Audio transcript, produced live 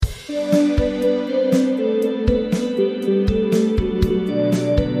Welcome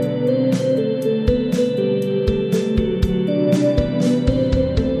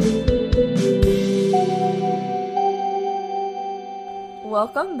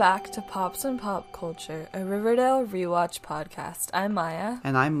back to Pops and Pop Culture, a Riverdale rewatch podcast. I'm Maya.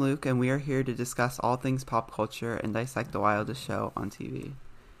 And I'm Luke, and we are here to discuss all things pop culture and dissect the wildest show on TV.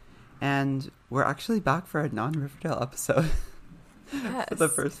 And we're actually back for a non-Riverdale episode. Yes. For the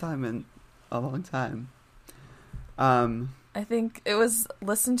first time in a long time. I think it was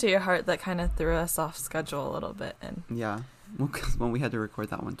Listen to Your Heart that kind of threw us off schedule a little bit. And yeah, well, because when we had to record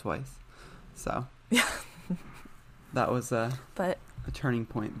that one twice. So, yeah. That was a turning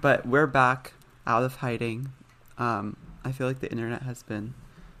point. But we're back out of hiding. I feel like the internet has been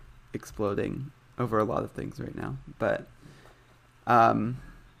exploding over a lot of things right now. But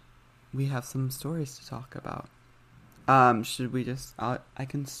we have some stories to talk about. Should we just... I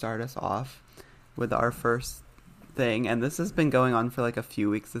can start us off with our first thing. And this has been going on for like a few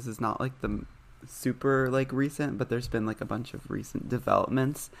weeks. This is not like the super like recent, but there's been like a bunch of recent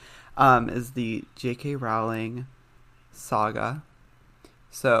developments. Is the J.K. Rowling saga.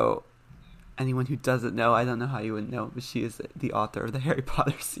 So anyone who doesn't know, I don't know how you would know, but she is the author of the Harry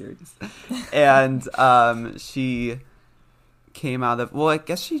Potter series. And she came out of, well, I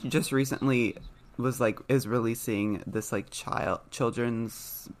guess she just recently is releasing this like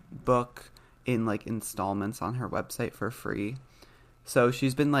children's book in like installments on her website for free. So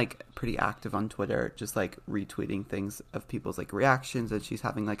she's been like pretty active on Twitter, just like retweeting things of people's like reactions, and she's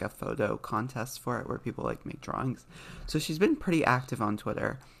having like a photo contest for it where people like make drawings. So she's been pretty active on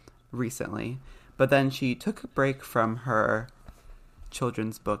Twitter recently, but then she took a break from her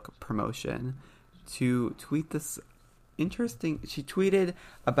children's book promotion to tweet this interesting, she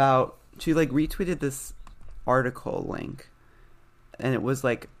like retweeted this article link, and it was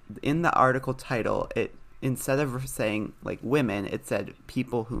like in the article title, instead of saying like women, it said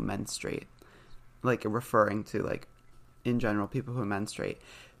people who menstruate, like referring to like in general people who menstruate.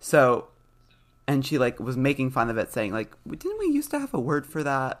 So, and she like was making fun of it, saying like, didn't we used to have a word for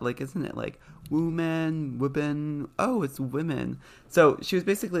that? Like, isn't it like women? Oh, it's women. So she was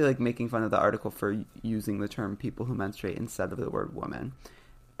basically like making fun of the article for using the term people who menstruate instead of the word woman.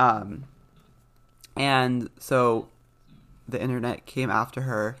 And so the internet came after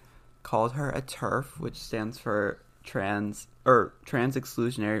her, called her a TERF, which stands for trans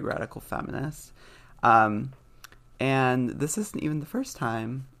exclusionary radical feminist. And this isn't even the first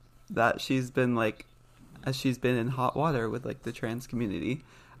time that she's been in hot water with like the trans community.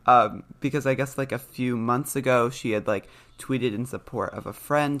 Because I guess like a few months ago she had like tweeted in support of a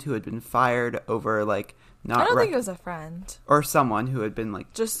friend who had been fired over like I don't think it was a friend. Or someone who had been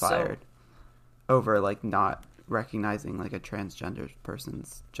like just fired over like not recognizing like a transgender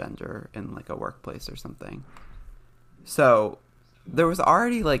person's gender in like a workplace or something. So there was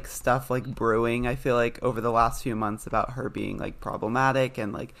already like stuff like brewing, I feel like, over the last few months about her being like problematic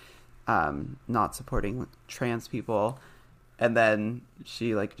and like not supporting trans people, and then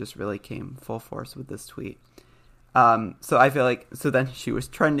she like just really came full force with this tweet. So I feel like, so then she was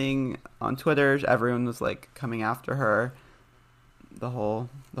trending on Twitter, everyone was like coming after her, the whole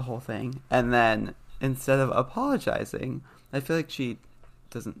thing, and then instead of apologizing, I feel like she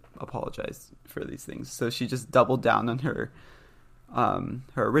doesn't apologize for these things. So she just doubled down on her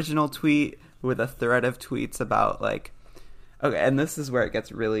original tweet with a thread of tweets about like, okay, and this is where it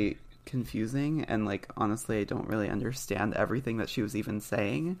gets really confusing, and like honestly I don't really understand everything that she was even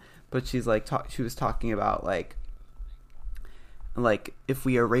saying, but she's like she was talking about like if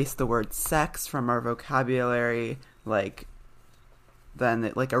we erase the word sex from our vocabulary, like then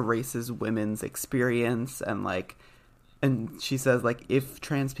it like erases women's experience, and she says like, if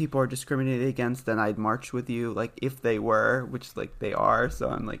trans people are discriminated against, then I'd march with you, like if they were, which like they are. So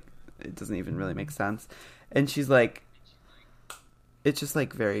I'm like, it doesn't even really make sense. And she's like, it's just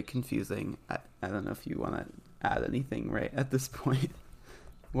like very confusing. I don't know if you want to add anything right at this point.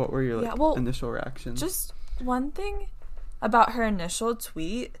 What were your initial reactions? Just one thing about her initial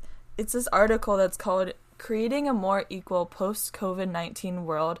tweet. It's this article that's called Creating a More Equal Post-COVID-19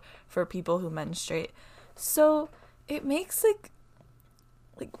 World for People Who Menstruate. So it makes like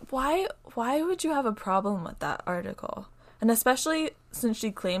why would you have a problem with that article? And especially since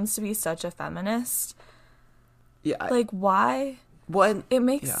she claims to be such a feminist. Yeah. Like why? What? It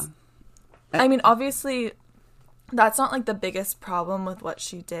makes... Yeah. I mean, obviously, that's not like the biggest problem with what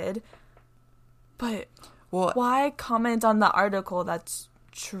she did. But why comment on the article that's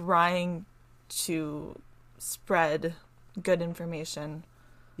trying to spread good information?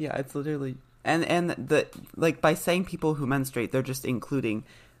 Yeah, it's literally... And the like, by saying people who menstruate, they're just including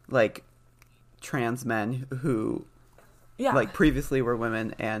like trans men who Yeah. like previously were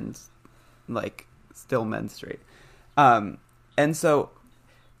women and like still menstruate. And so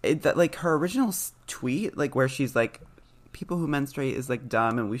that like her original tweet, like where she's like, people who menstruate is like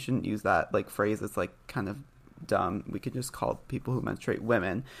dumb and we shouldn't use that like phrase. It's like kind of dumb. We could just call people who menstruate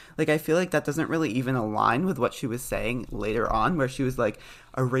women. Like, I feel like that doesn't really even align with what she was saying later on, where she was like,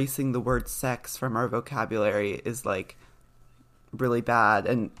 erasing the word sex from our vocabulary is like really bad.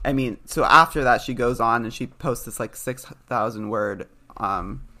 And I mean, so after that she goes on and she posts this like 6,000 word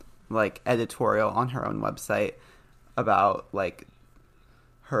like editorial on her own website about like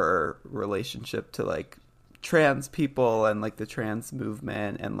her relationship to like trans people and like the trans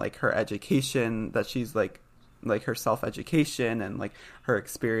movement and like her education, that she's like her self-education and like her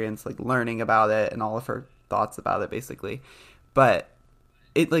experience like learning about it and all of her thoughts about it basically. But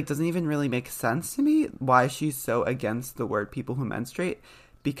it like doesn't even really make sense to me why she's so against the word people who menstruate,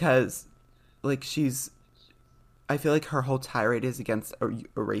 because like I feel like her whole tirade is against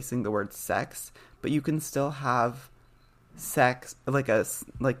erasing the word sex, but you can still have sex, like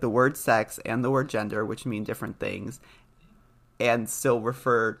the word sex and the word gender, which mean different things, and still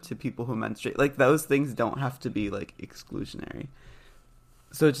refer to people who menstruate. Like, those things don't have to be like exclusionary.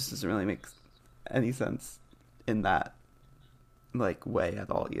 So it just doesn't really make any sense in that like way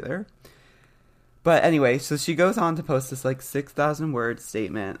at all either. But anyway, so she goes on to post this like 6,000 word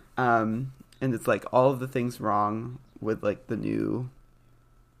statement, and it's like all of the things wrong with like the new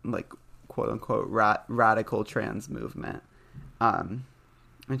like quote unquote radical trans movement. And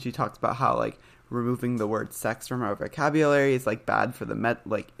she talked about how like removing the word sex from our vocabulary is like bad for the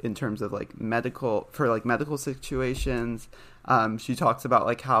like in terms of like medical situations. She talks about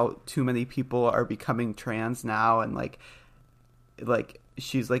like how too many people are becoming trans now, and like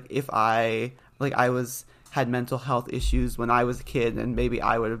she's like, if I had mental health issues when I was a kid, and maybe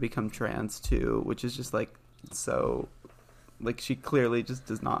I would have become trans too, which is just like, so like she clearly just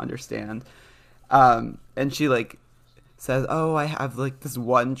does not understand. And she like says, oh, I have like this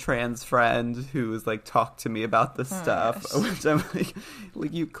one trans friend who has like talked to me about this stuff, which I'm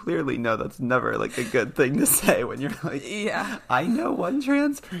like you clearly know that's never like a good thing to say when you're like, yeah, I know one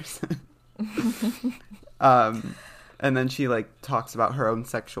trans person. And then she like talks about her own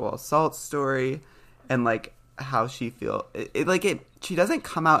sexual assault story and like how she feels. She doesn't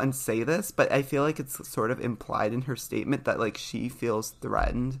come out and say this, but I feel like it's sort of implied in her statement that like she feels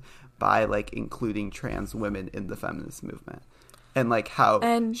threatened by like including trans women in the feminist movement, and like how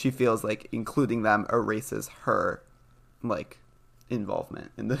she feels like including them erases her like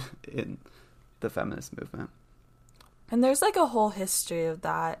involvement in the feminist movement. And there's like a whole history of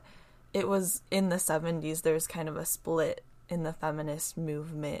that. It was in the 70s, there was kind of a split in the feminist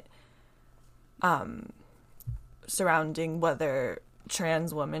movement surrounding whether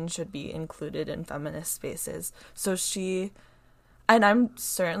trans women should be included in feminist spaces. So and I'm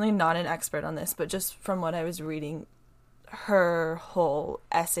certainly not an expert on this, but just from what I was reading, her whole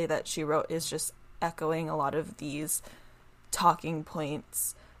essay that she wrote is just echoing a lot of these talking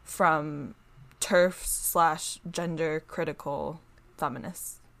points from TERFs/gender critical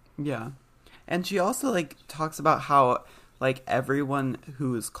feminists. Yeah. And she also like talks about how like everyone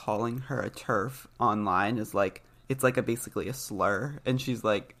who is calling her a TERF online is like, it's like basically a slur, and she's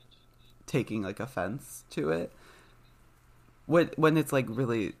like taking like offense to it. When it's like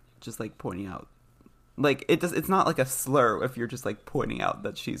really just like pointing out, like it's not like a slur if you're just like pointing out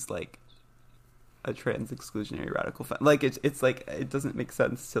that she's like a trans exclusionary radical like it's like it doesn't make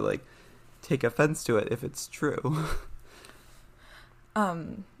sense to like take offense to it if it's true.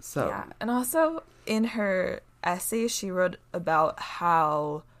 So yeah, and also in her essay she wrote about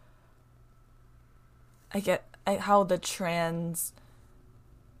how how the trans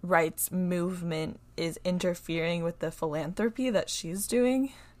rights movement is interfering with the philanthropy that she's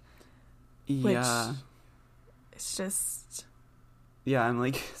doing. Yeah. Which it's just... Yeah, I'm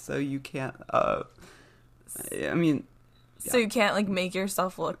like, so you can't, I mean... So you can't, like, make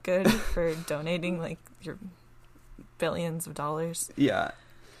yourself look good for donating, like, your billions of dollars. Yeah.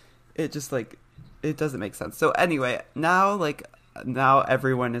 It just, like, it doesn't make sense. So anyway, now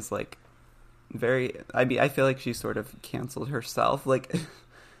everyone is, like, very... I mean, I feel like she sort of canceled herself. Like...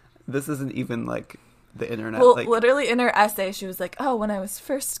 This isn't even, like, the internet. Well, like, literally in her essay, she was like, oh, when I was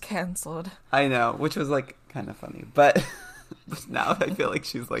first canceled. I know, which was, like, kind of funny. But now I feel like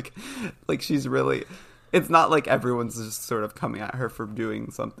she's, like she's really... It's not like everyone's just sort of coming at her for doing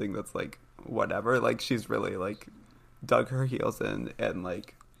something that's, like, whatever. Like, she's really, like, dug her heels in and,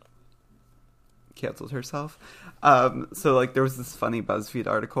 like, canceled herself. So like there was this funny BuzzFeed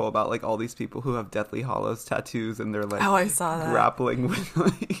article about like all these people who have Deathly Hallows tattoos, and they're like, oh, I saw that. grappling with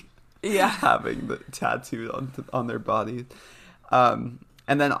like having the tattoo on their body. And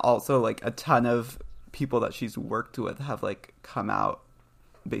then also like a ton of people that she's worked with have like come out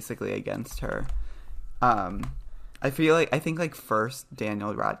basically against her. I think like first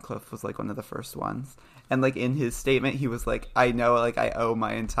Daniel Radcliffe was like one of the first ones. And like in his statement, he was like, I know like I owe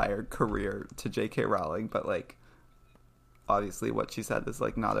my entire career to J.K. Rowling, but like obviously what she said is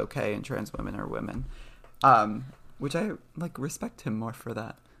like not okay, and trans women are women. Which I like respect him more for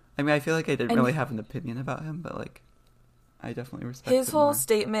that. I mean, I feel like I didn't really have an opinion about him, but like I definitely respect his him whole more.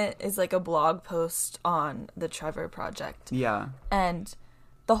 statement is like a blog post on the Trevor Project. Yeah. And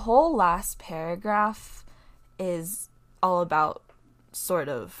the whole last paragraph is all about sort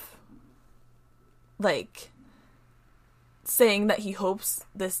of like saying that he hopes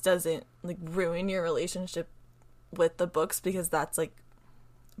this doesn't like ruin your relationship with the books, because that's like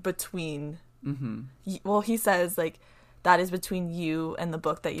between well, he says like that is between you and the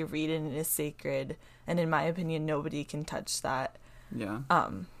book that you read, and it is sacred, and in my opinion nobody can touch that. Yeah.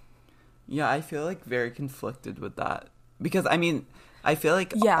 Yeah, I feel like very conflicted with that, because I mean I feel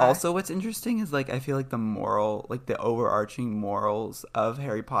like also what's interesting is like I feel like the overarching morals of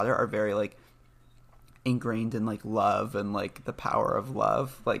Harry Potter are very like ingrained in like love and like the power of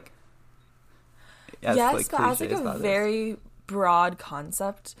love, like yes, like, but as like a very broad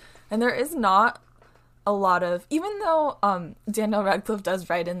concept, and there is not a lot of, even though Daniel Radcliffe does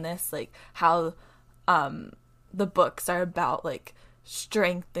write in this like how the books are about like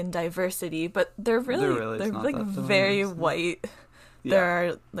strength and diversity, but they're like very white. Yeah. There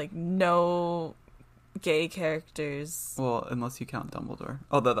are like no gay characters. Well, unless you count Dumbledore.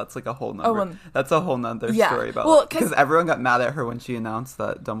 Although that's like a whole nother story about well, because everyone got mad at her when she announced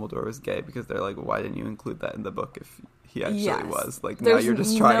that Dumbledore was gay, because they're like, why didn't you include that in the book if he actually was? Like, now you're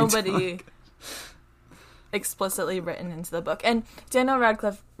just trying to explicitly written into the book. And Daniel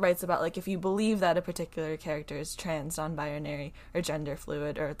Radcliffe writes about like if you believe that a particular character is trans, non-binary, or gender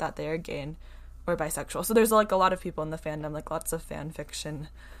fluid, or that they are gay or bisexual. So there's like a lot of people in the fandom, like lots of fan fiction.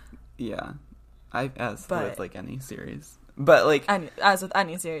 Yeah. With like any series. But like as with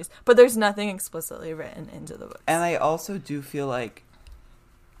any series. But there's nothing explicitly written into the books. And I also do feel like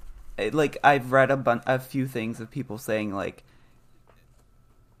I've read a few things of people saying like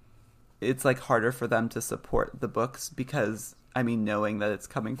it's like harder for them to support the books, because I mean, knowing that it's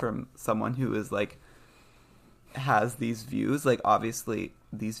coming from someone who is like has these views, like obviously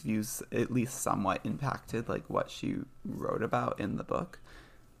these views at least somewhat impacted like what she wrote about in the book,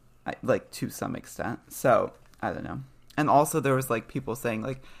 like to some extent. So I don't know. And also there was like people saying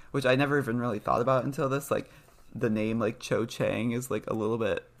like, which I never even really thought about until this, like the name like Cho Chang is like a little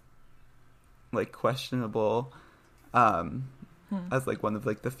bit like questionable as like one of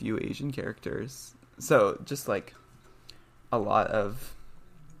like the few Asian characters. So just like a lot of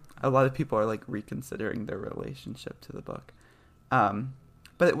people are like reconsidering their relationship to the book.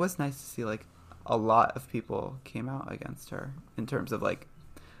 But it was nice to see like a lot of people came out against her in terms of like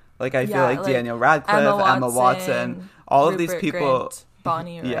I feel like Daniel Radcliffe, Emma Watson, all of these people, Grant,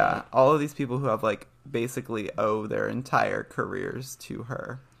 Bonnie Wright. Yeah, all of these people who have like basically owe their entire careers to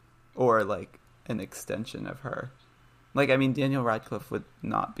her, or like an extension of her. Like, I mean, Daniel Radcliffe would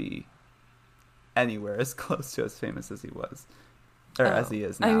not be anywhere as close to as famous as he was, or as he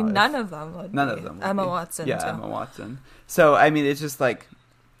is now. I mean, none of them would. Emma Watson. Yeah, too. Emma Watson. So, I mean, it's just like,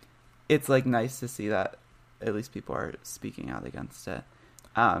 it's like nice to see that at least people are speaking out against it.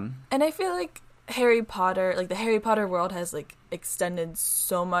 And I feel like Harry Potter, like the Harry Potter world has like extended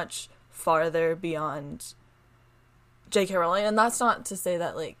so much farther beyond J.K. Rowling, and that's not to say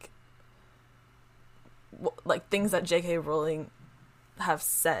that like things that J.K. Rowling have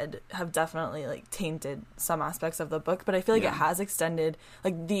said have definitely like tainted some aspects of the book, but I feel like it has extended,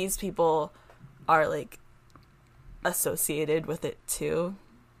 like these people are like associated with it too.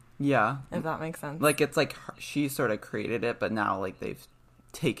 Yeah. If that makes sense. Like it's like she sort of created it, but now like they've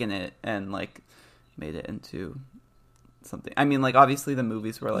taken it and like made it into something. I mean, like obviously the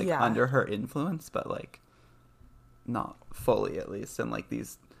movies were like under her influence, but like not fully, at least. And like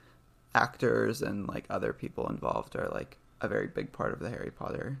these actors and like other people involved are like a very big part of the Harry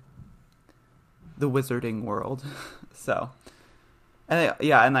Potter, the wizarding world. So, and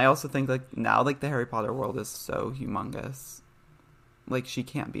I also think like now like the Harry Potter world is so humongous. Like she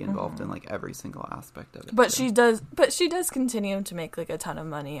can't be involved in like every single aspect of it. But she does continue to make like a ton of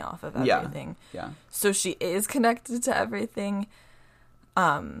money off of everything. Yeah. So she is connected to everything.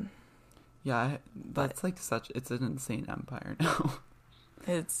 Yeah, that's like it's an insane empire now.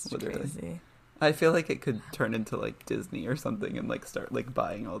 It's crazy. I feel like it could turn into like Disney or something and like start like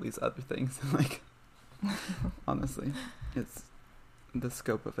buying all these other things. Like, honestly, it's the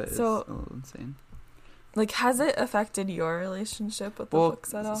scope of it is a little insane. Like, has it affected your relationship with the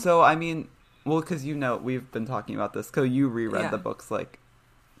books at all? So, I mean, because we've been talking about this. So you reread the books like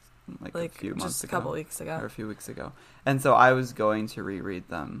a few months ago. Just a couple weeks ago. Or a few weeks ago. And so I was going to reread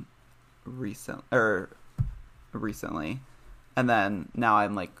them recently. And then now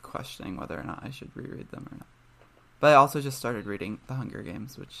I'm like questioning whether or not I should reread them or not. But I also just started reading The Hunger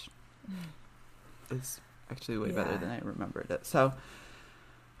Games, which is actually way better than I remembered it. So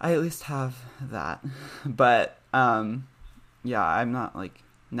I at least have that. But I'm not like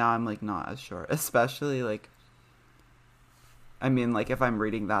now I'm like not as sure. Especially like I mean like if I'm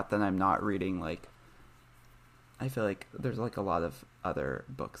reading that, then I'm not reading like I feel like there's like a lot of other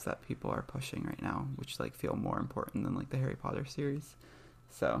books that people are pushing right now, which like feel more important than like the Harry Potter series.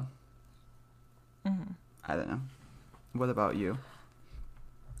 So I don't know. What about you?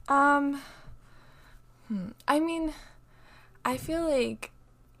 I mean, I feel like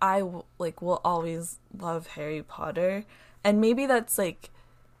I will always love Harry Potter, and maybe that's like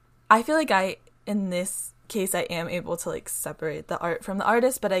I feel like in this case I am able to like separate the art from the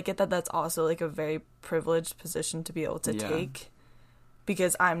artist, but I get that that's also like a very privileged position to be able to take,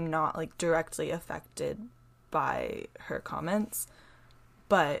 because I'm not like directly affected by her comments.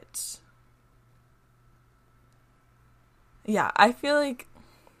 But yeah, I feel like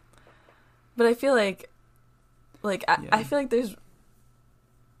I feel like there's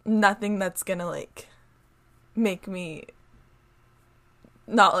nothing that's gonna like make me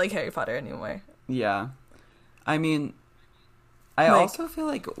not like Harry Potter anymore. Yeah. I mean, I also feel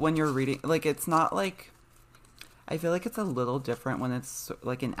like when you're reading, like, it's not like, I feel like it's a little different when it's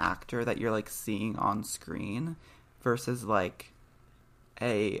like an actor that you're like seeing on screen versus like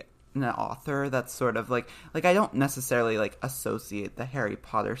an author that's sort of like I don't necessarily like associate the Harry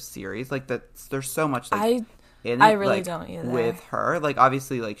Potter series like that. There's so much like in it, I really like, don't either. With her, like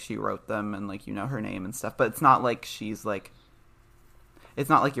obviously like she wrote them and like you know her name and stuff, but it's not like she's like, it's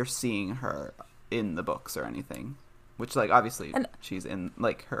not like you're seeing her in the books or anything, which like obviously she's in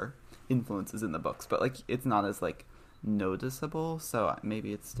like her influences in the books, but like it's not as like noticeable, so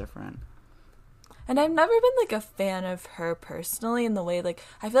maybe it's different. And I've never been like a fan of her personally in the way like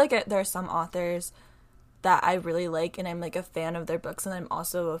I feel like there are some authors that I really like and I'm like a fan of their books and I'm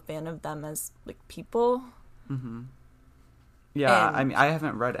also a fan of them as like people. Yeah, and I mean I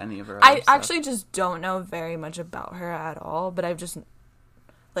haven't read any of her I actually just don't know very much about her at all, but I've just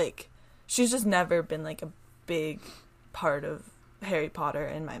like she's just never been like a big part of Harry Potter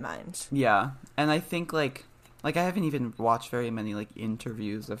in my mind. Yeah, and I think like I haven't even watched very many like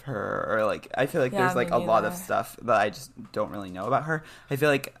interviews of her, or like I feel like there's like a lot of stuff that I just don't really know about her. I feel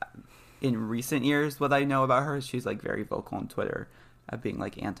like in recent years what I know about her is she's like very vocal on Twitter of being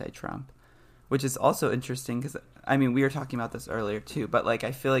like anti-Trump, which is also interesting because I mean we were talking about this earlier too, but like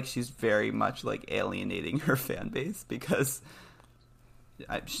I feel like she's very much like alienating her fan base because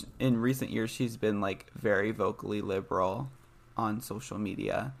in recent years she's been like very vocally liberal on social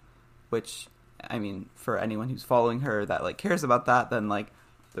media, which I mean for anyone who's following her that like cares about that, then like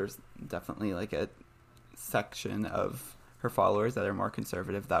there's definitely like a section of her followers that are more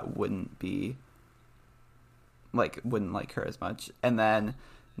conservative that wouldn't like her as much. And then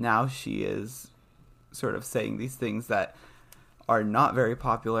now she is sort of saying these things that are not very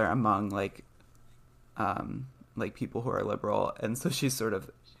popular among like people who are liberal, and so she's sort of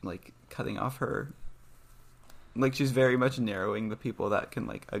like cutting off her, like she's very much narrowing the people that can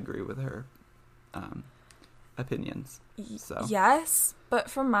like agree with her opinions. So yes, but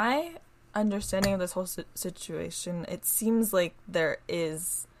from my understanding of this whole situation, it seems like there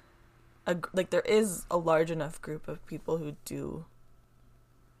is a large enough group of people who do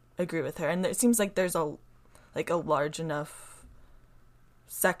agree with her, and it seems like there's a large enough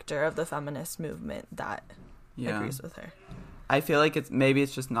sector of the feminist movement that agrees with her. I feel like it's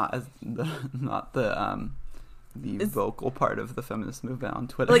just not the vocal part of the feminist movement on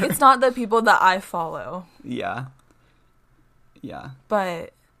Twitter. Like it's not the people that I follow. Yeah.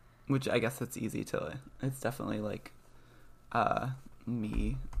 But which I guess it's easy to. It's definitely like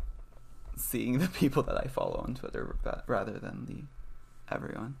me seeing the people that I follow on Twitter rather than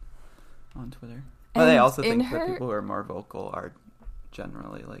everyone on Twitter. But I also think that people who are more vocal are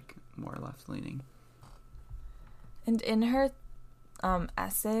generally like more left leaning. And in her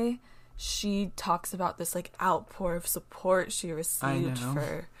essay, she talks about this like outpour of support she received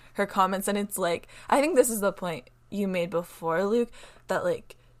for her comments, and it's like I think this is the point you made before, Luke, that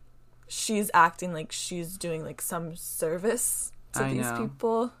like she's acting like she's doing like some service to these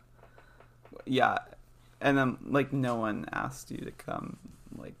people. Yeah. And then, like, no one asked you to come,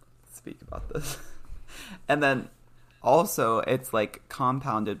 like, speak about this. And then also it's, like,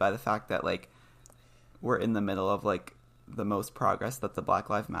 compounded by the fact that, like, we're in the middle of, like, the most progress that the Black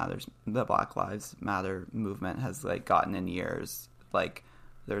Lives Matter movement has, like, gotten in years. Like,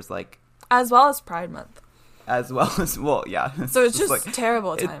 there's, like... As well as Pride Month. As well as... Well, yeah. So it's just like,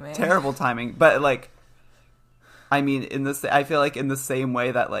 terrible timing. Terrible timing. But, like... I mean, I feel like in the same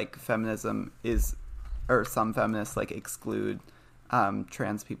way that, like, feminism is... Or some feminists, like, exclude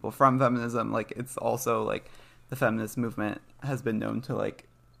trans people from feminism. Like, it's also, like, the feminist movement has been known to, like,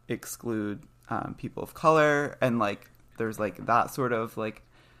 exclude people of color. And, like, there's, like, that sort of, like,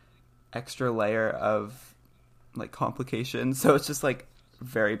 extra layer of, like, complication. So it's just, like,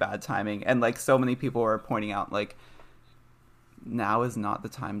 very bad timing. And, like, so many people are pointing out, like, now is not the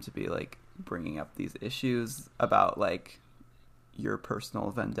time to be, like, bringing up these issues about, like, your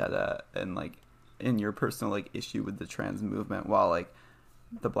personal vendetta and, like, in your personal, like, issue with the trans movement, while, like,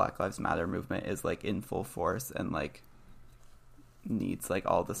 the Black Lives Matter movement is, like, in full force and, like, needs, like,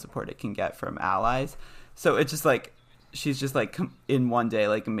 all the support it can get from allies. So it's just, like, she's just, like, in one day,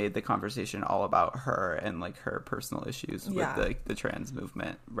 like, made the conversation all about her and, like, her personal issues with, like, the trans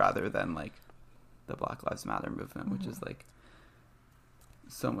movement rather than, like, the Black Lives Matter movement, which is, like,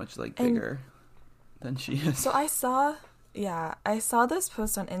 so much, like, bigger than she is. So I saw this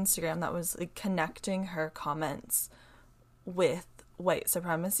post on Instagram that was, like, connecting her comments with white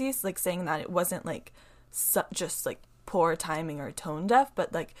supremacy, like, saying that it wasn't, like, just, like, poor timing or tone deaf,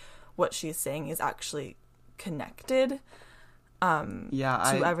 but, like, what she's saying is actually connected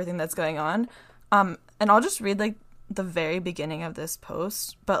to everything that's going on. And I'll just read, like, the very beginning of this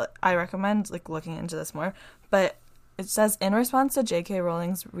post, but I recommend, like, looking into this more. But it says, in response to J.K.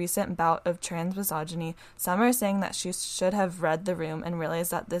 Rowling's recent bout of trans misogyny, some are saying that she should have read the room and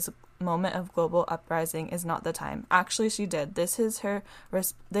realized that this moment of global uprising is not the time. Actually, she did. This is her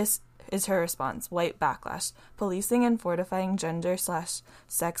response. White backlash. Policing and fortifying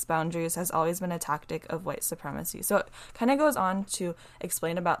gender/sex boundaries has always been a tactic of white supremacy. So it kind of goes on to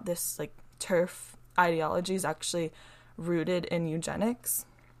explain about this, like, TERF ideology is actually rooted in eugenics,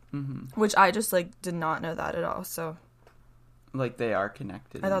 which I just, like, did not know that at all. So, like, they are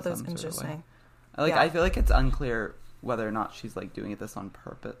connected. I thought that was interesting. I feel like it's unclear whether or not she's, like, doing this on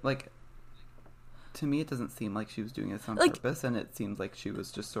purpose. Like, to me, it doesn't seem like she was doing this on purpose, and it seems like she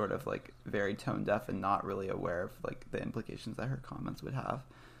was just sort of, like, very tone deaf and not really aware of, like, the implications that her comments would have.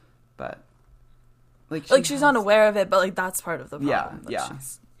 But, like, she's not aware of it, but, like, that's part of the problem. Yeah.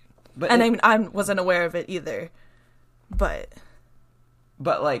 But I mean, I wasn't aware of it either. But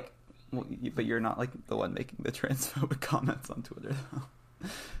like, but you're not, like, the one making the transphobic comments on Twitter, though.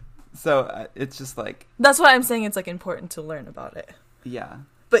 So it's just, like... That's why I'm saying it's, like, important to learn about it. Yeah.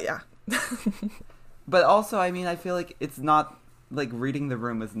 But, yeah. But also, I mean, I feel like it's not... Like, reading the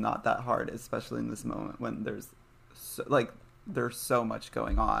room is not that hard, especially in this moment when there's so much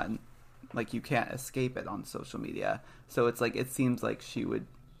going on. Like, you can't escape it on social media. So it's, like, it seems like she would,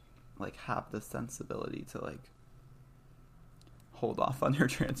 like, have the sensibility to, like, hold off on her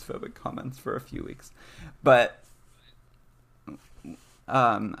transphobic comments for a few weeks. But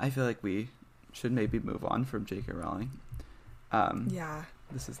I feel like we should maybe move on from J.K. Rowling. Yeah.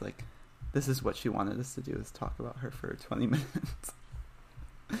 This is what she wanted us to do, is talk about her for 20 minutes.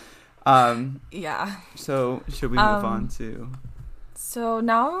 Yeah. So should we move on to... So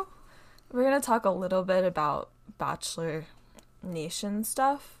now we're going to talk a little bit about Bachelor Nation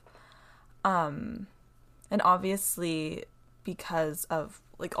stuff. And obviously, because of,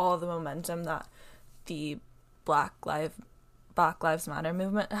 like, all the momentum that the Black Lives Matter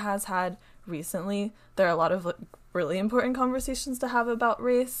movement has had recently, there are a lot of, like, really important conversations to have about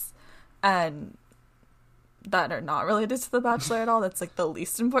race, and that are not related to The Bachelor at all. That's, like, the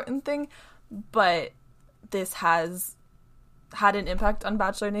least important thing. But this has had an impact on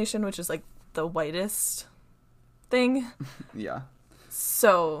Bachelor Nation, which is, like, the whitest thing. Yeah.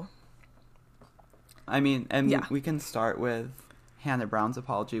 So... I mean, and we can start with Hannah Brown's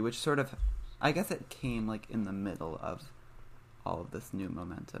apology, which sort of, I guess it came, like, in the middle of all of this new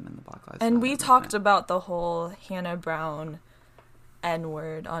momentum in the Black Lives Matter. And we talked about the whole Hannah Brown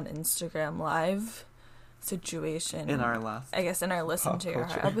N-word on Instagram Live situation. In our Listen to Your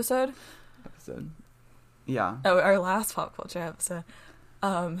Heart episode. Yeah. Oh, our last pop culture episode.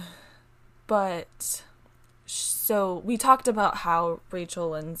 But... So we talked about how Rachel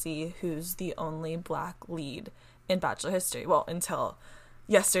Lindsay, who's the only Black lead in Bachelor history, well, until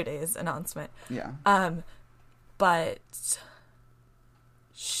yesterday's announcement. Yeah. But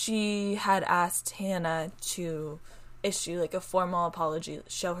she had asked Hannah to issue like a formal apology,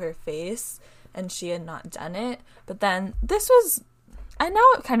 show her face, and she had not done it. But then this was, I know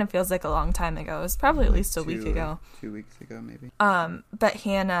it kind of feels like a long time ago. It was probably at least a week ago. 2 weeks ago, maybe. But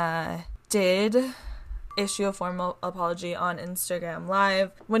Hannah did issue a formal apology on Instagram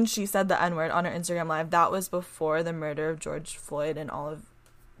Live. When she said the N-word on her Instagram Live, that was before the murder of George Floyd and all of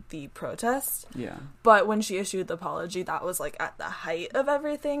the protests. Yeah. But when she issued the apology, that was like at the height of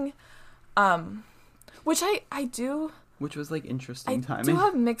everything. Which I do... Which was like interesting timing. I do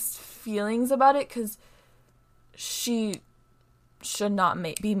have mixed feelings about it, because she should not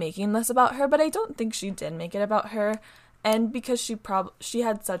be making this about her, but I don't think she did make it about her. And because she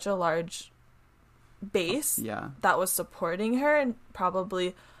had such a large base that was supporting her, and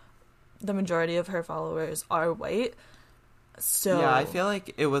probably the majority of her followers are white. So yeah, I feel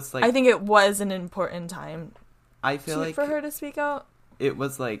like it was like, I think it was an important time for her to speak out. It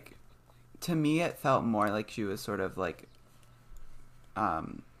was like, to me it felt more like she was sort of like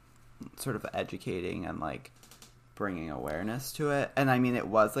educating and like bringing awareness to it. And I mean, it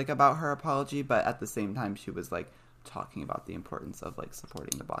was like about her apology, but at the same time she was like talking about the importance of like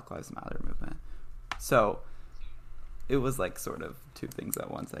supporting the Black Lives Matter movement. So it was like sort of two things at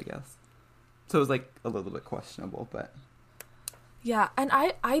once, I guess. So it was like a little bit questionable, but yeah. And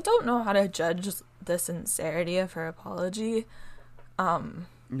I don't know how to judge the sincerity of her apology.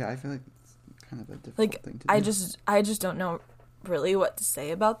 Yeah, I feel like it's kind of a difficult thing to do. I just don't know really what to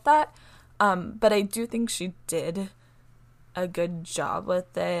say about that. But I do think she did a good job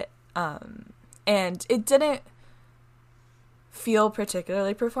with it. And it didn't feel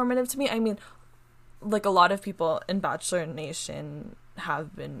particularly performative to me. I mean, like a lot of people in Bachelor Nation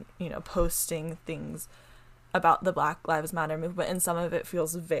have been, posting things about the Black Lives Matter movement, and some of it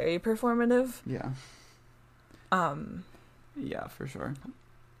feels very performative. Yeah. Yeah, for sure.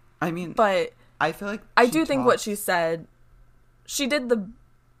 I mean, but I feel like I do think what she said, she did the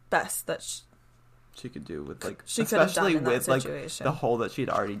best that she could do with like, she especially could have done in with that like the hole that she'd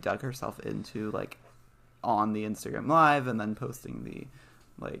already dug herself into, like on the Instagram Live, and then posting the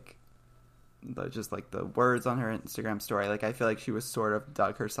words on her Instagram story. Like, I feel like she was sort of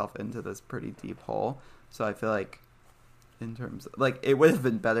dug herself into this pretty deep hole. So I feel like, in terms of, like, it would have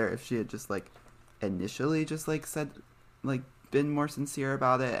been better if she had just like initially just like said, like, been more sincere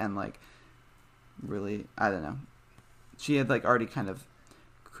about it, and like really, I don't know, she had like already kind of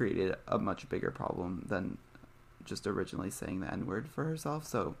created a much bigger problem than just originally saying the N-word for herself.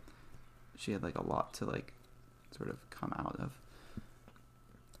 So she had like a lot to like sort of come out of.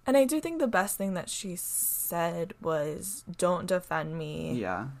 And I do think the best thing that she said was, don't defend me.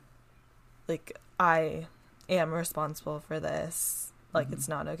 Yeah. Like, I am responsible for this. Like, it's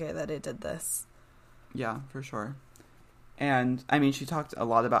not okay that I did this. Yeah, for sure. And, I mean, she talked a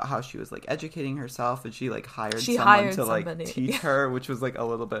lot about how she was, like, educating herself, and she, like, hired someone to, like, teach her, which was, like, a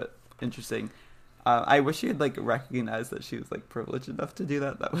little bit interesting. I wish she had, like, recognized that she was, like, privileged enough to do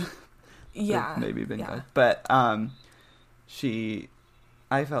that. That would have maybe been good. But,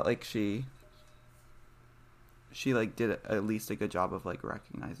 I felt like she like did at least a good job of like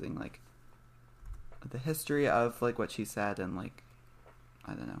recognizing like the history of like what she said, and like,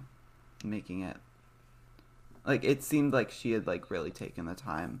 I don't know, making it like, it seemed like she had like really taken the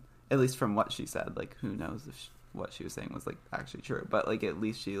time, at least from what she said. Like, who knows if what she was saying was like actually true, but like at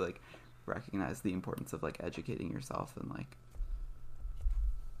least she like recognized the importance of like educating yourself, and like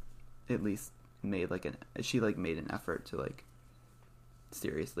at least made like made an effort to like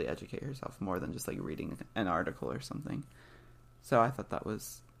seriously educate herself more than just like reading an article or something. So I thought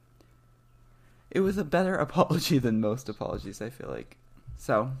it was a better apology than most apologies, I feel like.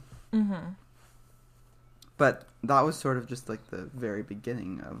 So but that was sort of just like the very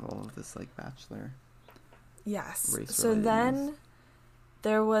beginning of all of this like Bachelor race. So then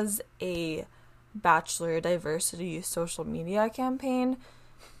there was a Bachelor diversity social media campaign,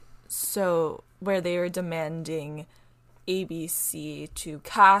 so where they were demanding ABC to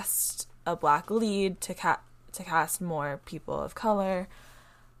cast a black lead, to cast more people of color,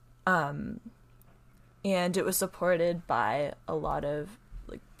 and it was supported by a lot of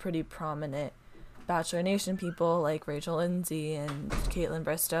like pretty prominent Bachelor Nation people like Rachel Lindsay and Caitlin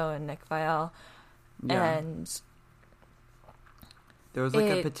Bristow and Nick Viall. And there was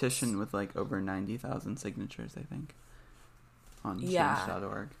like a petition with like over 90,000 signatures, I think, on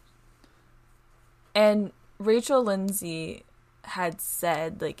change.org. And Rachel Lindsay had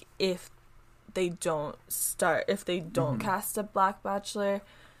said, like, if they don't cast a black bachelor,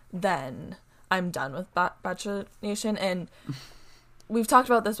 then I'm done with Bachelor Nation. And we've talked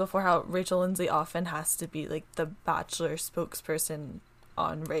about this before, how Rachel Lindsay often has to be like the Bachelor spokesperson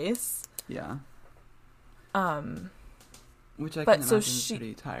on race. Yeah. Which I But can so imagine is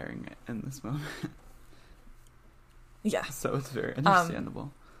pretty tiring in this moment. Yeah. So it's very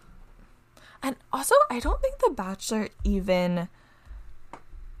understandable. And also, I don't think The Bachelor even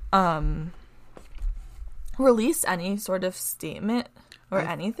released any sort of statement or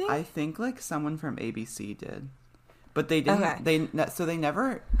anything. I think like someone from ABC did. But they didn't. Okay. So they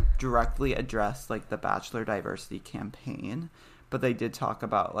never directly addressed like the Bachelor diversity campaign, but they did talk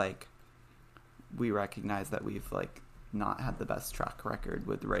about like we recognize that we've like not had the best track record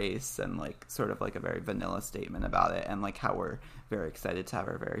with race, and like sort of like a very vanilla statement about it, and like how we're very excited to have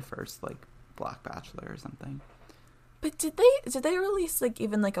our very first like Black Bachelor or something. But did they release like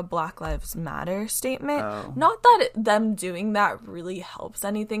even like a Black Lives Matter statement? Oh. Not that them doing that really helps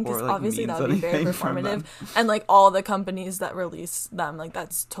anything, because Or, like, obviously means that would be very anything from performative, them. and like all the companies that release them, like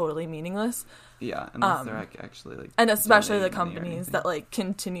that's totally meaningless. Yeah, unless they're actually like, And especially the donating money or companies anything. that like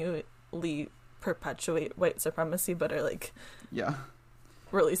continually perpetuate white supremacy, but are like yeah,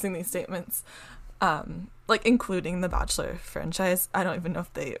 releasing these statements, like including the Bachelor franchise. I don't even know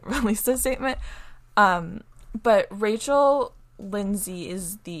if they released a statement. But Rachel Lindsay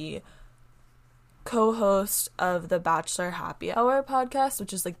is the co-host of the Bachelor Happy Hour podcast,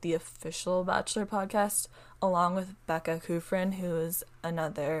 which is like the official Bachelor podcast, along with Becca Kufrin, who is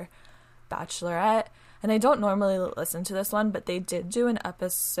another Bachelorette. And I don't normally listen to this one, but they did do an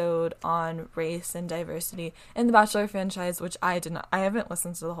episode on race and diversity in the Bachelor franchise, which I haven't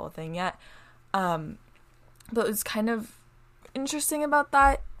listened to the whole thing yet. But what's kind of interesting about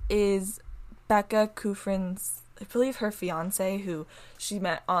that is Becca Kufrin's, I believe her fiance, who she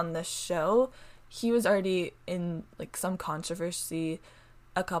met on the show, he was already in like some controversy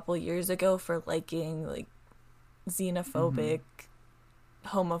a couple years ago for liking like xenophobic,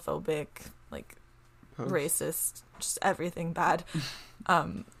 homophobic, like racist, just everything bad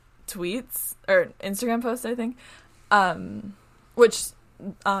tweets or Instagram posts, I think, which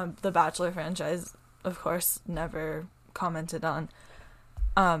the Bachelor franchise of course never commented on.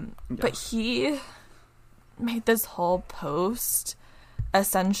 But he made this whole post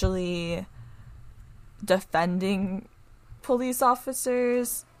essentially defending police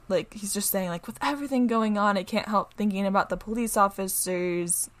officers. Like, he's just saying, like, with everything going on, I can't help thinking about the police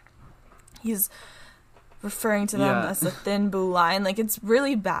officers. He's referring to them as the thin blue line. Like, it's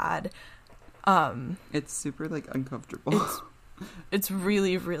really bad. It's super, like, uncomfortable. It's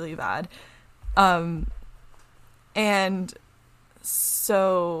really, really bad. And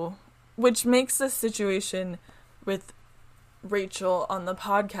so, which makes the situation with Rachel on the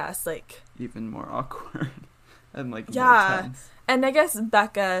podcast, like, even more awkward and, like, yeah. more tense. And I guess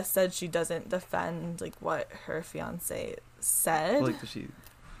Becca said she doesn't defend, like, what her fiance said. Like, does she,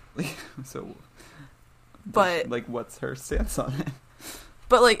 like, so, but, like, what's her stance on it?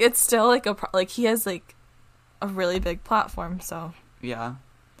 But, like, it's still, like, like, he has, like, a really big platform, so. Yeah.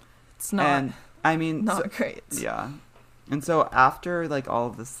 It's not, and, I mean, not great. Yeah. And so after, like, all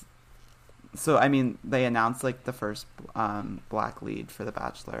of this, so, I mean, they announced, like, the first black lead for The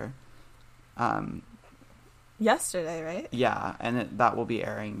Bachelor. Yesterday, right? Yeah, and that will be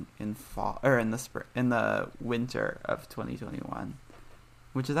airing in fall, or in the winter of 2021,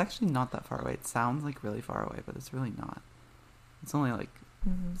 which is actually not that far away. It sounds like really far away, but it's really not. It's only like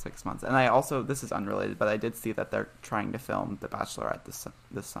 6 months. And I also, this is unrelated, but I did see that they're trying to film The Bachelorette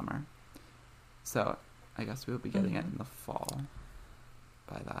this summer. So I guess we'll be getting it in the fall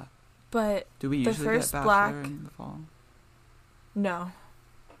by that. But do we the usually first get black Bachelor in the fall? No.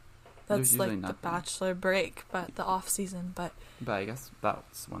 That's like nothing. the Bachelor break, but the off season. But I guess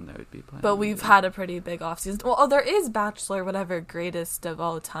that's when they would be playing. But we've had a pretty big off season. Well, there is Bachelor, whatever, greatest of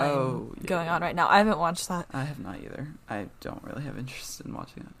all time going on right now. I haven't watched that. I have not either. I don't really have interest in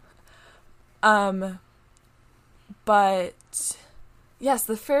watching it. But yes,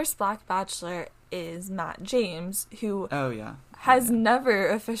 the first Black Bachelor is Matt James, who has never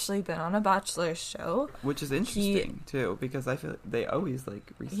officially been on a Bachelor show. Which is interesting, too, because I feel like they always,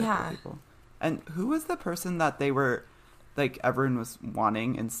 like, recycle people. And who was the person that they were, like, everyone was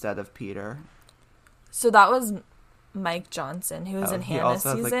wanting instead of Peter? So that was Mike Johnson, who was in Hannah's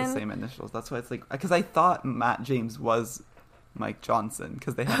season. He also has, like, the same initials. That's why it's, like, because I thought Matt James was Mike Johnson,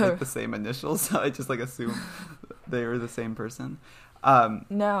 because they had, like, the same initials, so I just, like, assumed they were the same person.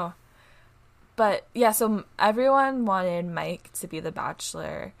 No. But, yeah, so everyone wanted Mike to be the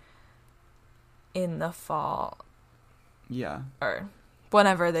Bachelor in the fall. Yeah. Or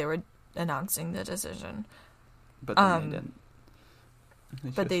whenever they were announcing the decision. But then they didn't.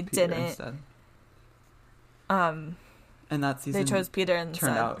 But they didn't. Instead. And that season they chose Peter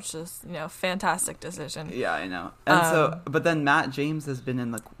instead, which is, fantastic decision. Yeah, I know. And but then Matt James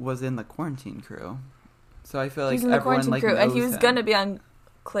was in the quarantine crew. So I feel like he's in the everyone quarantine like crew, knows and he was him, gonna be on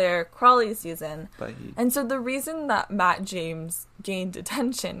Claire Crawley's season. but he And so the reason that Matt James gained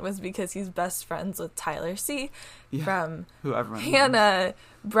attention was because he's best friends with Tyler C. from who everyone knows. Hannah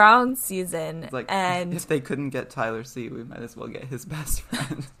Brown's season. It's like, and if they couldn't get Tyler C, we might as well get his best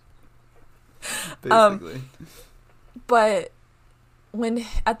friend. Basically. But when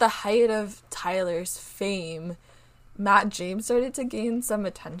at the height of Tyler's fame, Matt James started to gain some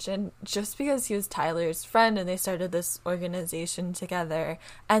attention just because he was Tyler's friend and they started this organization together.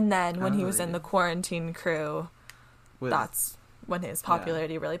 And then when he was in the quarantine crew, that's when his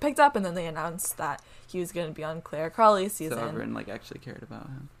popularity really picked up. And then they announced that he was going to be on Claire Crawley's season. So everyone like actually cared about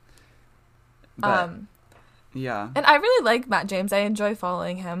him. But, yeah. And I really like Matt James. I enjoy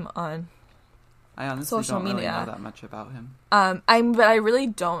following him on I honestly social don't really media. know that much about him. But I really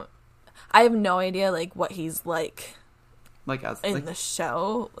don't. I have no idea like what he's like. Like as in the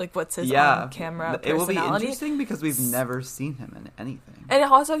show, like what's his on-camera personality. It will be interesting because we've never seen him in anything. And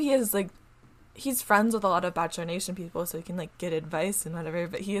also he is like, he's friends with a lot of Bachelor Nation people, so he can like get advice and whatever,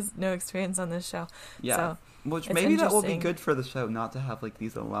 but he has no experience on this show. Yeah, so which maybe that will be good for the show, not to have like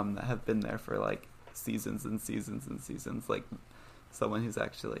these alum that have been there for like seasons and seasons and seasons, like someone who's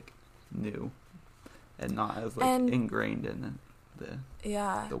actually like new and not as like ingrained in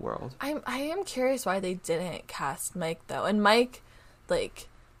the world. I am curious why they didn't cast Mike though. And Mike like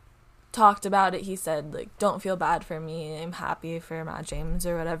talked about it. He said like, don't feel bad for me, I'm happy for Matt James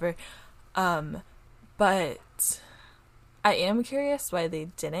or whatever. But I am curious why they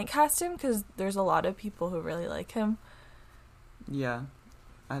didn't cast him, because there's a lot of people who really like him. Yeah,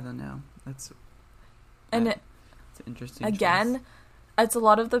 I don't know. It's an interesting again choice. It's a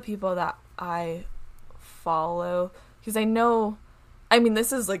lot of the people that I follow, because I know, I mean,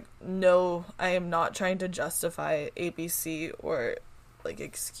 this is like, no, I am not trying to justify ABC or like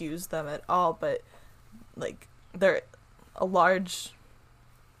excuse them at all, but like they're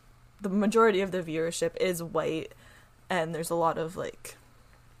the majority of the viewership is white, and there's a lot of like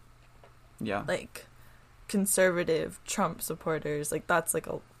conservative Trump supporters. Like that's like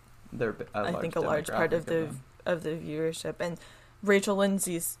I think a large part of the viewership. And Rachel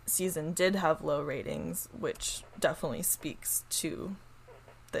Lindsay's season did have low ratings, which definitely speaks to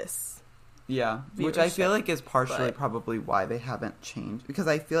this. Yeah, which I feel like is partially probably why they haven't changed, because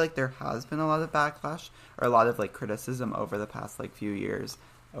I feel like there has been a lot of backlash or a lot of like criticism over the past like few years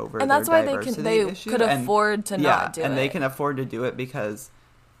over and that's why they could afford to not do it. And they can afford to do it because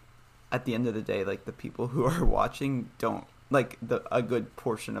at the end of the day, like the people who are watching don't like a good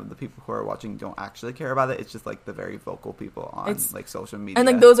portion of the people who are watching don't actually care about it. It's just like the very vocal people on like social media, and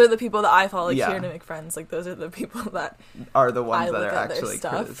like those are the people that I follow here to make friends. Like those are the people that are the ones that are actually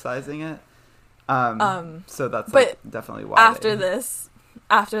criticizing it. So that's definitely why after this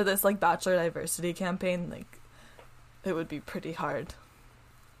like Bachelor diversity campaign, like it would be pretty hard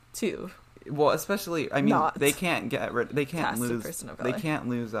to especially, I mean, they can't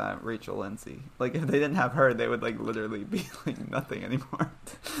lose Rachel Lindsay. Like if they didn't have her, they would like literally be like nothing anymore.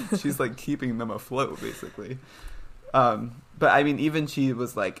 She's like keeping them afloat basically. But I mean, even she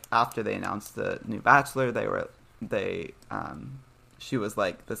was like, after they announced the new Bachelor, she was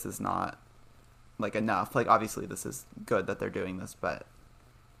like, this is not like enough. Like obviously this is good that they're doing this, but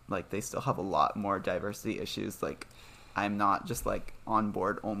like they still have a lot more diversity issues. Like I'm not just like on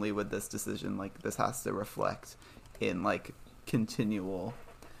board only with this decision. Like this has to reflect in like continual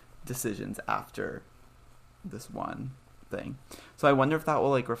decisions after this one thing. So I wonder if that will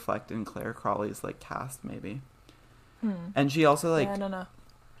like reflect in Claire Crawley's like cast maybe. And she also like, I don't know.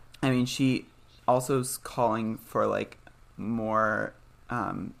 I mean, she also is calling for like more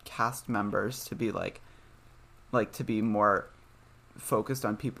cast members to be like to be more focused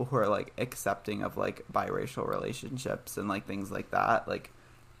on people who are like accepting of like biracial relationships and like things like that, like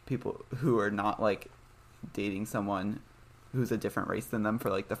people who are not like dating someone who's a different race than them for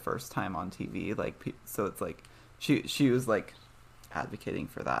like the first time on TV, like so it's like she was like advocating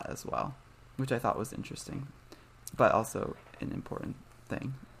for that as well, which I thought was interesting, but also an important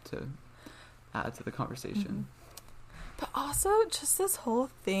thing to add to the conversation. But also just this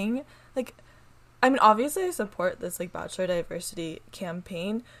whole thing, like, I mean, obviously I support this, like, Bachelor diversity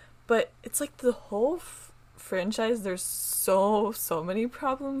campaign, but it's, like, the whole franchise, there's so many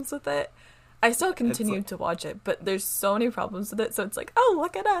problems with it. I still continue to watch it, but there's so many problems with it, so it's like, oh,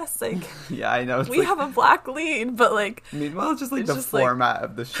 look at us, like, yeah, I know. We have a black lead, but, like... Meanwhile, just, like, the format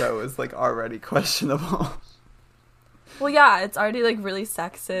of the show is, like, already questionable. Well, yeah, it's already, like, really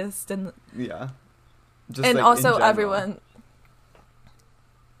sexist, and... Yeah. Just, and like, also everyone...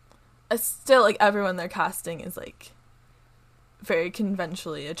 still, like, everyone they're casting is, like, very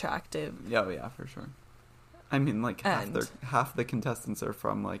conventionally attractive. Oh, yeah, for sure. I mean, like And half the contestants are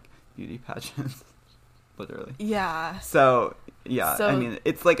from like beauty pageants, literally. yeah. So yeah, So I mean,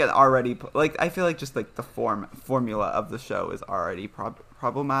 it's like an already like I feel like just like the formula of the show is already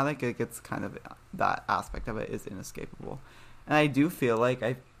problematic. Like it's kind of that aspect of it is inescapable, and I do feel like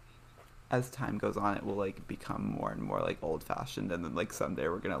as time goes on, it will like become more and more like old fashioned, and then like someday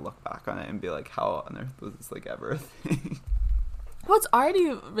we're gonna look back on it and be like, how on earth was this like ever a thing? well, it's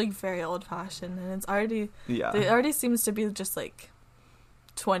already like very old fashioned, and it's already Yeah, it already seems to be just like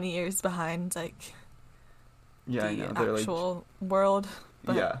 20 years behind like yeah, I the know. They're actual world.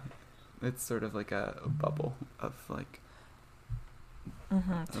 But, yeah, it's sort of like a bubble of like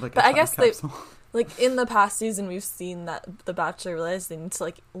like But a I guess time capsule. like in the past season, we've seen that The Bachelor realized they need to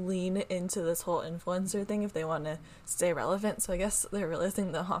like lean into this whole influencer thing if they want to stay relevant. So I guess they're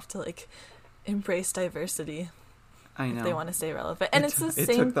realizing they'll have to like embrace diversity I know if they want to stay relevant. And it's the It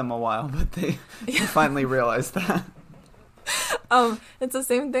same. took them a while, but they finally realized that. It's the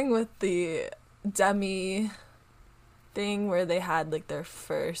same thing with the Demi thing where they had like their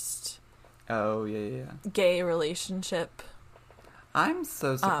first Oh yeah. gay relationship. I'm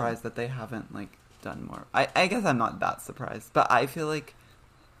so surprised that they haven't like done more. I guess I'm not that surprised, but I feel like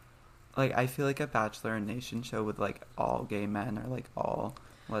a Bachelor Nation show with like all gay men or like all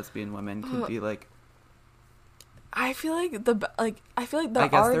lesbian women could be like. I feel like there I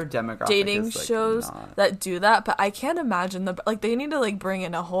guess are their demographic dating is, like, shows not... that do that, but I can't imagine they need to like bring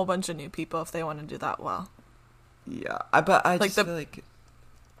in a whole bunch of new people if they want to do that well. Yeah, but I Like just feel like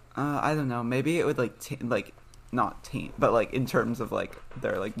I don't know. Maybe it would like not taint, but like in terms of like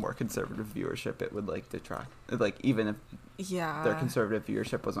their like more conservative viewership, it would like detract. Like even if their conservative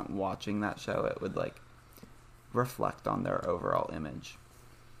viewership wasn't watching that show, it would like reflect on their overall image.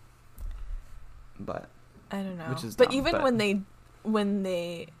 But I don't know. Which is but dumb, even but... when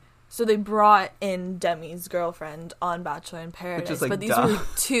they so they brought in Demi's girlfriend on Bachelor in Paradise, Which is, like, but these dumb. were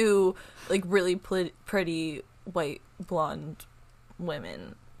two like really pretty white blonde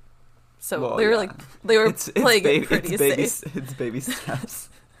women. So Well, they were yeah. like they were playing it pretty it's safe. It's baby steps.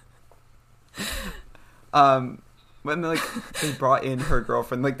 When like they brought in her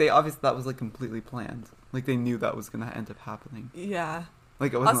girlfriend, like they obviously that was like completely planned. Like they knew that was gonna end up happening. Yeah.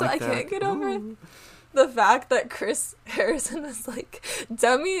 Like it wasn't Also, like I they're can't like, get over "Ooh." the fact that Chris Harrison is like,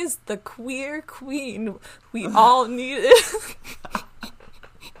 Demi is the queer queen we all needed.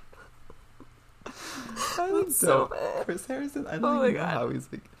 That's so bad. Chris Harrison, I Oh don't my even know God. how he's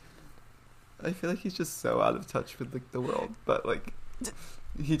like. I feel like he's just so out of touch with like the world, but like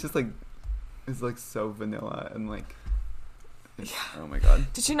he just like is like so vanilla and like. Oh my God!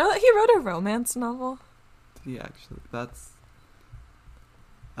 Did you know that he wrote a romance novel? Did he actually? That's.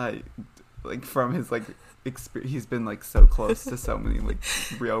 I like from his like experience. He's been like so close to so many like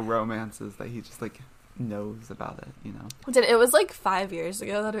real romances that he just like knows about it. You know. It was like 5 years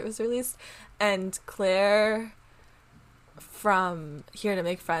ago that it was released, and Claire from Here to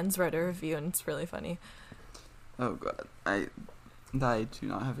Make Friends wrote a review, and it's really funny. Oh God, I do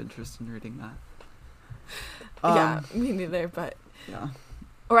not have interest in reading that. Yeah, me neither, but Yeah.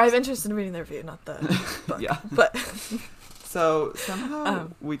 or I have interest in reading the review, not the book. Yeah. But So somehow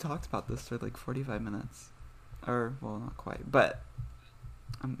we talked about this for like 45 minutes, or well, not quite, but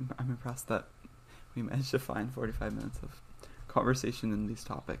I'm impressed that we managed to find 45 minutes of conversation in these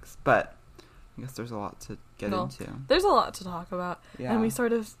topics. But I guess there's a lot to get into. There's a lot to talk about, Yeah. and we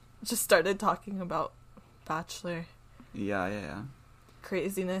sort of just started talking about Bachelor Yeah.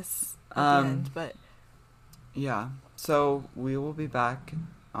 craziness at the end, but Yeah. So we will be back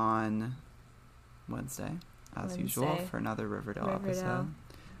on Wednesday, as usual, for another Riverdale episode.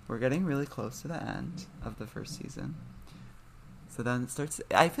 We're getting really close to the end of the first season. So then it starts...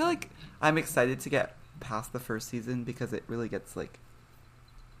 I feel like I'm excited to get past the first season because it really gets, like,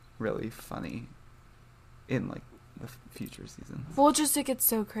 really funny in, like, the future seasons. well, just it gets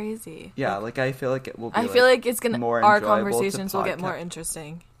so crazy. Yeah, like, I feel like it will be, I feel like it's gonna... more Our enjoyable to conversations will get more podcast.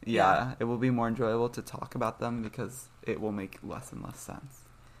 interesting. Yeah, it will be more enjoyable to talk about them because it will make less and less sense.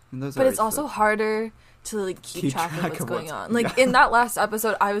 And those But are it's also harder to like keep track of what's going what's- on. Like in that last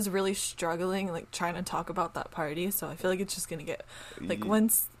episode, I was really struggling, like trying to talk about that party. So I feel like it's just gonna get like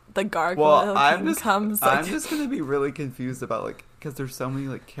once the gargoyle comes. Like, I'm just gonna be really confused about like because there's so many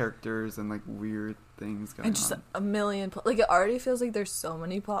like characters and like weird things going and just on. a million. Like it already feels like there's so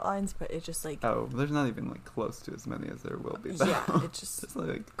many plot lines, but it just like Oh, there's not even like close to as many as there will be. Though. yeah, it just It's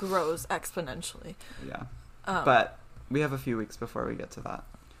like grows exponentially. yeah. But we have a few weeks before we get to that.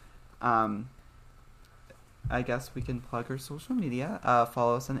 I guess we can plug our social media.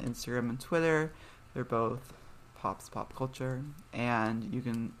 Follow us on Instagram and Twitter. They're both @popspopculture. And you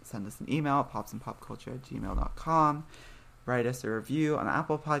can send us an email at popsandpopculture@gmail.com. Write us a review on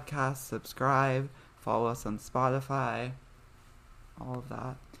Apple Podcasts, subscribe, follow us on Spotify, all of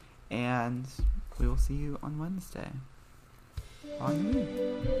that. And we will see you on Wednesday. Bonne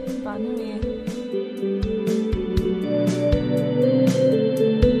nuit. Bonne nuit.